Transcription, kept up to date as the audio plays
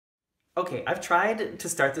Okay, I've tried to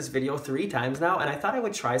start this video 3 times now, and I thought I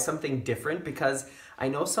would try something different because I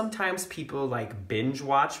know sometimes people like binge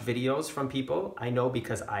watch videos from people. I know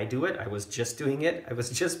because I do it. I was just doing it. I was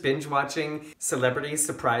just binge watching celebrity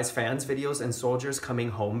surprise fans videos and soldiers coming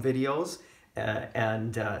home videos.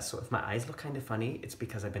 So if my eyes look kind of funny, it's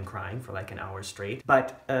because I've been crying for like an hour straight.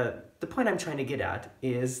 But the point I'm trying to get at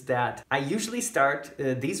is that I usually start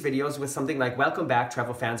these videos with something like "Welcome back,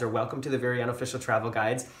 travel fans," or "Welcome to the very unofficial travel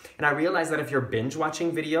guides." And I realize that if you're binge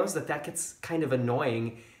watching videos, that gets kind of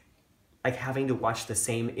annoying, like having to watch the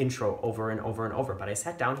same intro over and over and over. But I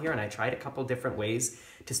sat down here and I tried a couple different ways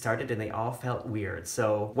to start it, and they all felt weird.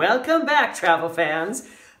 So welcome back, travel fans.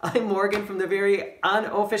 I'm Morgan from the very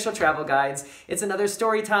unofficial travel guides. It's another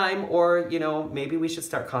story time, or, you know, maybe we should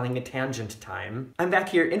start calling it tangent time. I'm back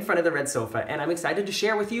here in front of the red sofa, and I'm excited to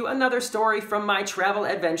share with you another story from my travel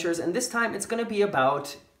adventures, and this time it's gonna be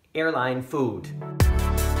about airline food.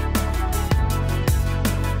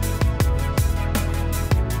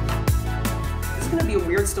 This is gonna be a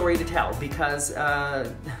weird story to tell because,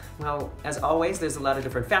 well, as always, there's a lot of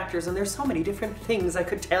different factors, and there's so many different things I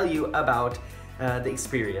could tell you about the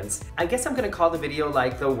experience. I guess I'm gonna call the video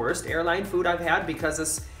like the worst airline food I've had because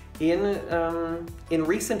it's in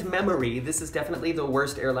recent memory, this is definitely the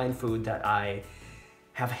worst airline food that I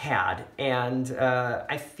have had. And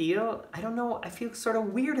I feel sort of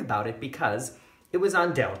weird about it because it was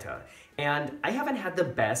on Delta. And I haven't had the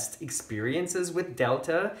best experiences with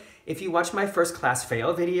Delta. If you watch my first class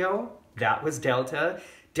fail video, that was Delta.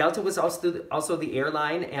 Delta was also the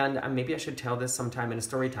airline, and maybe I should tell this sometime in a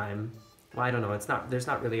story time. Well, I don't know, there's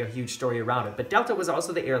not really a huge story around it, but Delta was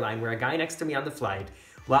also the airline where a guy next to me on the flight,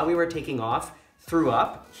 while we were taking off, threw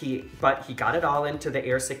up, but he got it all into the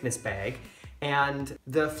air sickness bag, and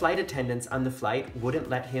the flight attendants on the flight wouldn't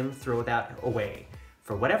let him throw that away.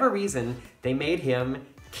 For whatever reason, they made him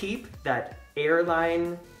keep that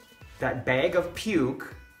bag of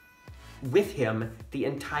puke with him the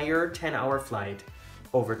entire 10-hour flight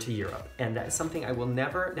over to Europe. And that is something I will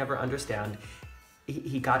never understand.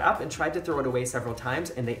 He got up and tried to throw it away several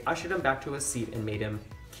times, and they ushered him back to his seat and made him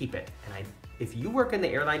keep it. And if you work in the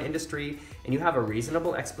airline industry and you have a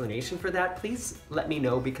reasonable explanation for that, please let me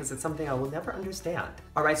know because it's something I will never understand.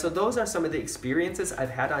 All right, so those are some of the experiences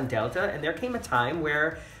I've had on Delta, and there came a time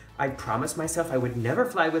where I promised myself I would never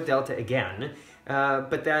fly with Delta again.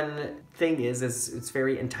 But then thing is it's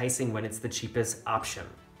very enticing when it's the cheapest option,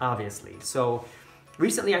 obviously. So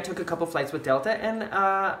recently, I took a couple flights with Delta, and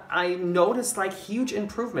I noticed like huge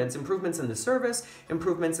improvements in the service,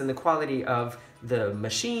 improvements in the quality of the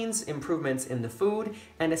machines, improvements in the food,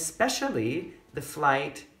 and especially the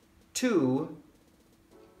flight to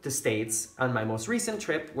the States on my most recent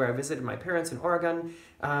trip where I visited my parents in Oregon.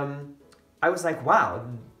 I was like, wow,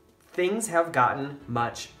 things have gotten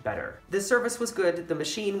much better. The service was good, the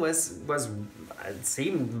machine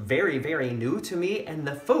seemed very new to me, and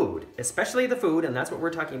the food, especially the food, and that's what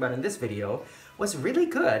we're talking about in this video, was really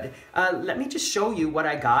good. Let me just show you what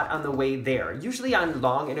I got on the way there. Usually on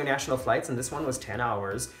long international flights, and this one was 10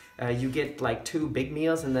 hours, you get like 2 big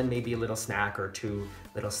meals and then maybe a little snack or 2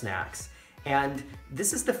 little snacks. And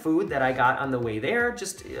this is the food that I got on the way there.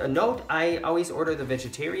 Just a note, I always order the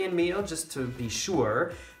vegetarian meal just to be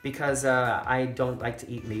sure because I don't like to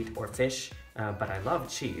eat meat or fish, but I love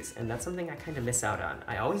cheese, and that's something I kind of miss out on.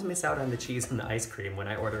 I always miss out on the cheese and the ice cream when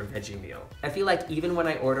I order a veggie meal. I feel like even when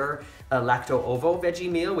I order a lacto-ovo veggie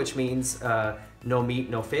meal, which means no meat,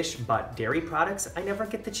 no fish, but dairy products, I never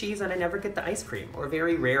get the cheese and I never get the ice cream, or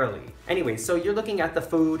very rarely. Anyway, so you're looking at the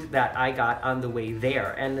food that I got on the way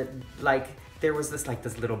there, and like there was this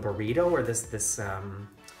little burrito or this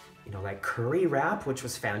you know, like curry wrap, which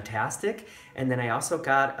was fantastic. And then I also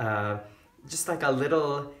got just like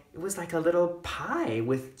it was like a little pie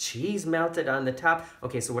with cheese melted on the top.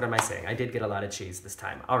 Okay, so what am I saying? I did get a lot of cheese this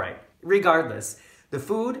time. All right, regardless, the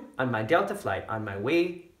food on my Delta flight on my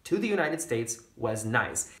way to the United States was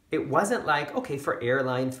nice. It wasn't like, okay, for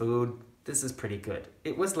airline food, this is pretty good.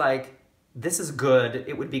 It was like, this is good.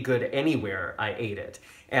 It would be good anywhere I ate it.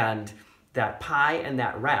 And that pie and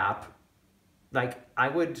that wrap, like I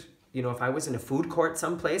would, you know, if I was in a food court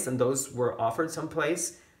someplace and those were offered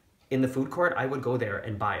someplace in the food court, I would go there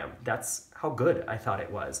and buy them. That's how good I thought it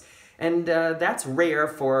was. And that's rare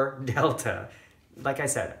for Delta. Like I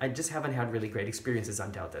said, I just haven't had really great experiences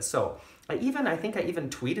on Delta. So I think I even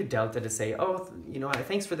tweeted Delta to say, oh, you know,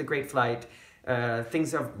 thanks for the great flight.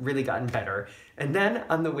 Things have really gotten better. And then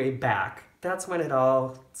on the way back, that's when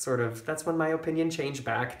that's when my opinion changed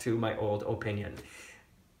back to my old opinion.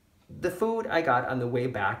 The food I got on the way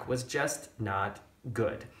back was just not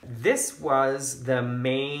good. This was the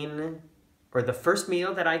main or the first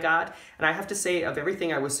meal that I got. And I have to say, of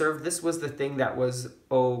everything I was served, this was the thing that was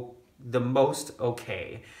the most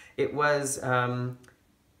okay. It was,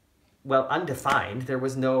 well, undefined. There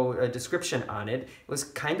was no description on it. It was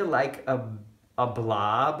kind of like a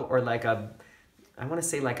blob, or like I want to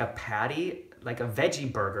say like a patty, like a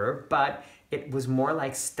veggie burger, but it was more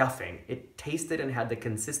like stuffing. It tasted and had the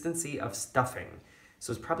consistency of stuffing.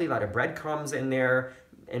 So it's probably a lot of breadcrumbs in there,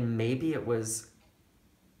 and maybe it was,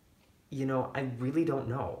 you know, I really don't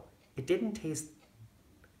know. It didn't taste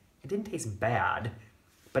bad,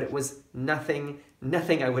 but it was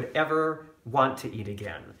nothing I would ever want to eat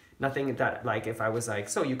again. Nothing that, like, if I was like,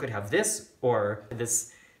 so you could have this or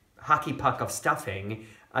this hockey puck of stuffing,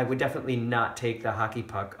 I would definitely not take the hockey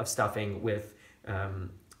puck of stuffing with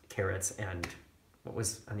carrots and what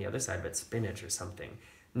was on the other side of it, spinach or something.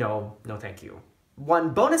 No, thank you.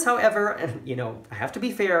 One bonus, however, and you know, I have to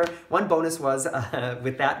be fair, one bonus was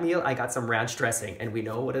with that meal, I got some ranch dressing, and we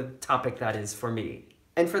know what a topic that is for me.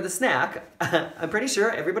 And for the snack, I'm pretty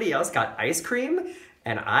sure everybody else got ice cream,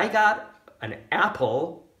 and I got an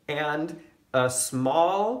apple and a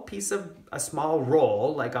small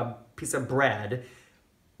roll, like a piece of bread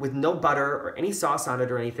with no butter or any sauce on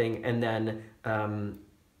it or anything, and then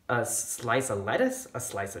a slice of lettuce, a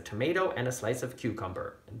slice of tomato, and a slice of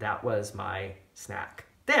cucumber. That was my snack.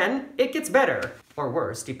 Then it gets better, or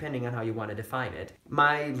worse, depending on how you want to define it.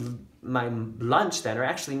 My lunch then, or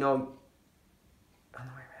actually no,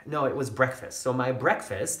 it was breakfast. So my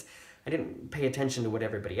breakfast, I didn't pay attention to what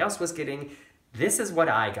everybody else was getting. This is what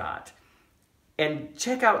I got. And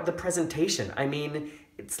check out the presentation. I mean,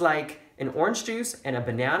 it's like an orange juice and a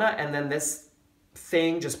banana, and then this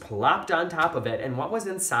thing just plopped on top of it. And what was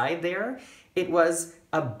inside there? It was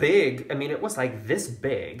a big, I mean, it was like this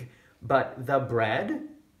big, but the bread,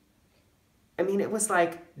 I mean, it was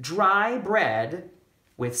like dry bread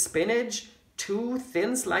with spinach, 2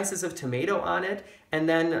 thin slices of tomato on it, and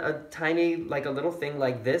then a tiny, like a little thing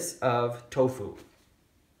like this of tofu.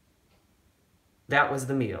 That was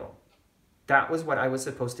the meal. That was what I was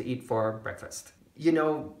supposed to eat for breakfast. You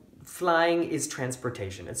know, flying is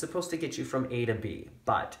transportation. It's supposed to get you from A to B,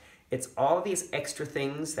 but it's all these extra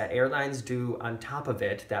things that airlines do on top of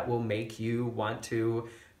it that will make you want to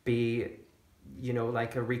be, you know,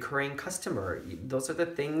 like a recurring customer. Those are the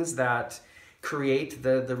things that create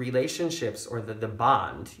the relationships or the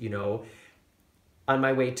bond, you know. On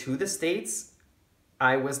my way to the States,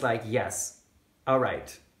 I was like, yes, all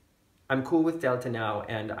right, I'm cool with Delta now,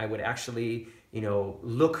 and I would actually, you know,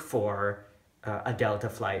 look for a Delta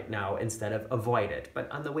flight now instead of avoid it. But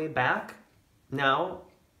on the way back, now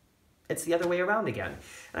it's the other way around again.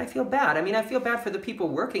 And I feel bad. I mean, I feel bad for the people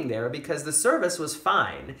working there because the service was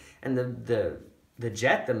fine, and the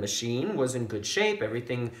machine was in good shape.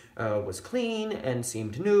 Everything was clean and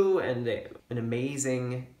seemed new, and an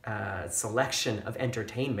amazing selection of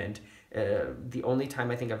entertainment. The only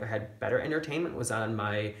time I think I've had better entertainment was on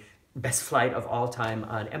my best flight of all time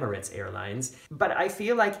on Emirates Airlines. But I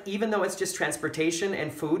feel like even though it's just transportation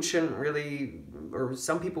and food shouldn't really, or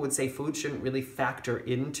some people would say food shouldn't really factor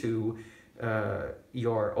into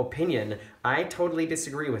your opinion, I totally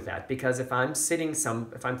disagree with that, because if I'm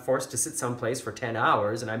forced to sit someplace for 10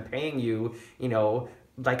 hours and I'm paying you, you know,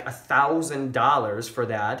 like $1,000 for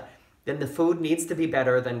that, then the food needs to be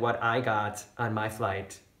better than what I got on my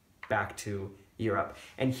flight back to Europe.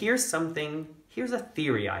 And here's a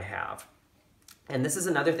theory I have. And this is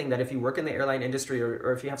another thing that if you work in the airline industry,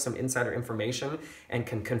 or if you have some insider information and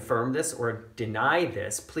can confirm this or deny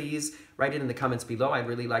this, please write it in the comments below. I'd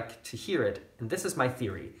really like to hear it. And this is my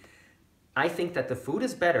theory. I think that the food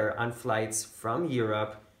is better on flights from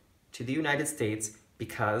Europe to the United States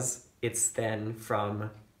because it's then from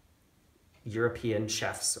European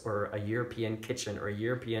chefs or a European kitchen or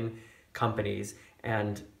European companies.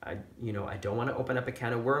 And I don't want to open up a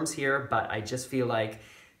can of worms here, but I just feel like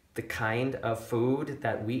the kind of food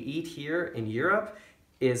that we eat here in Europe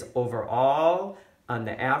is overall, on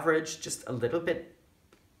the average, just a little bit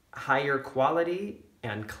higher quality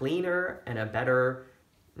and cleaner and a better,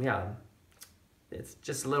 it's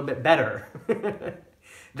just a little bit better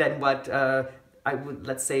than what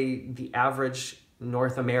let's say the average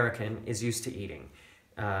North American is used to eating.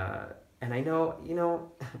 And I know, you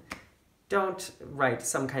know, don't write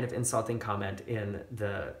some kind of insulting comment in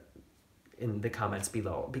the comments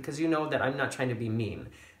below, because you know that I'm not trying to be mean.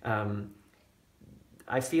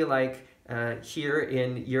 I feel like here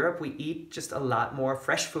in Europe, we eat just a lot more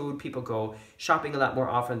fresh food. People go shopping a lot more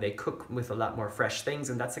often. They cook with a lot more fresh things,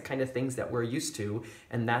 and that's the kind of things that we're used to.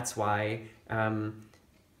 And that's why,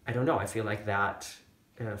 I don't know, I feel like that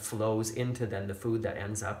flows into then the food that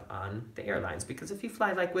ends up on the airlines. Because if you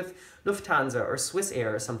fly like with Lufthansa or Swiss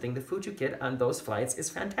Air or something, the food you get on those flights is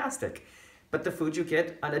fantastic. But the food you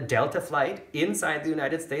get on a Delta flight inside the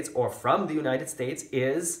United States or from the United States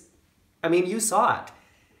is, I mean, you saw it.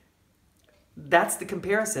 That's the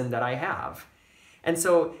comparison that I have. And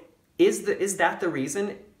so is that the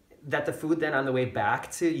reason that the food then on the way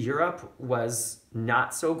back to Europe was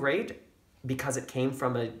not so great? Because it came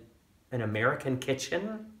from an American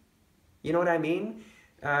kitchen? You know what I mean?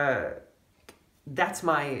 That's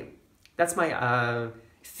my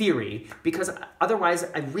theory, because otherwise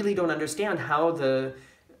I really don't understand how the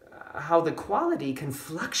quality can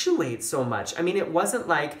fluctuate so much. I mean, it wasn't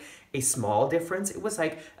like a small difference, it was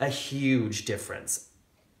like a huge difference.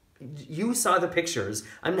 You saw the pictures.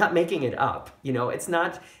 I'm not making it up. You know, it's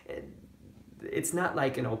not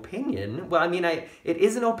like an opinion. Well, I mean, it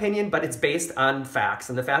is an opinion, but it's based on facts.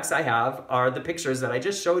 And the facts I have are the pictures that I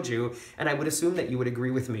just showed you. And I would assume that you would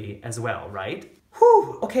agree with me as well, right?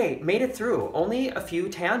 Whew, okay, made it through. Only a few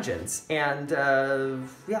tangents. And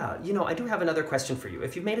yeah, you know, I do have another question for you.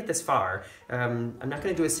 If you've made it this far, I'm not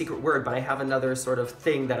going to do a secret word, but I have another sort of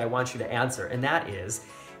thing that I want you to answer. And that is,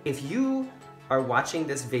 if you are watching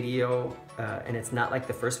this video and it's not like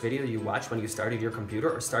the first video you watched when you started your computer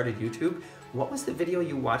or started YouTube, what was the video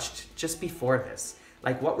you watched just before this?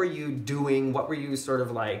 Like, what were you doing? What were you sort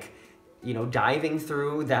of like, you know, diving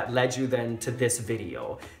through that led you then to this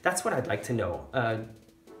video? That's what I'd like to know,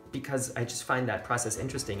 because I just find that process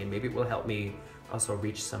interesting, and maybe it will help me also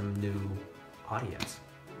reach some new audience.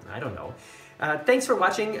 I don't know. Thanks for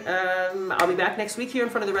watching. I'll be back next week here in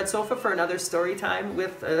front of the red sofa for another story time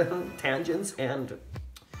with tangents and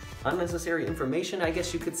unnecessary information, I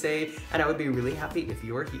guess you could say, and I would be really happy if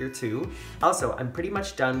you're here too. Also, I'm pretty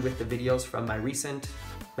much done with the videos from my recent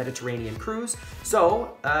Mediterranean cruise,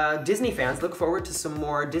 so Disney fans, look forward to some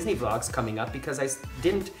more Disney vlogs coming up, because I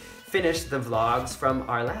didn't finish the vlogs from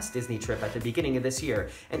our last Disney trip at the beginning of this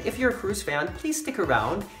year. And if you're a cruise fan, please stick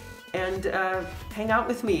around and hang out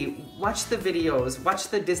with me, watch the videos, watch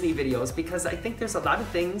the Disney videos, because I think there's a lot of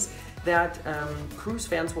things that cruise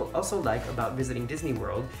fans will also like about visiting Disney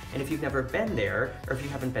World. And if you've never been there, or if you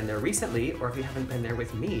haven't been there recently, or if you haven't been there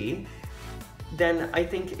with me, then I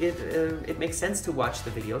think it makes sense to watch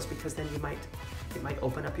the videos, because then it might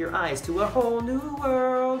open up your eyes to a whole new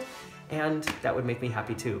world, and that would make me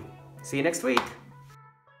happy too. See you next week.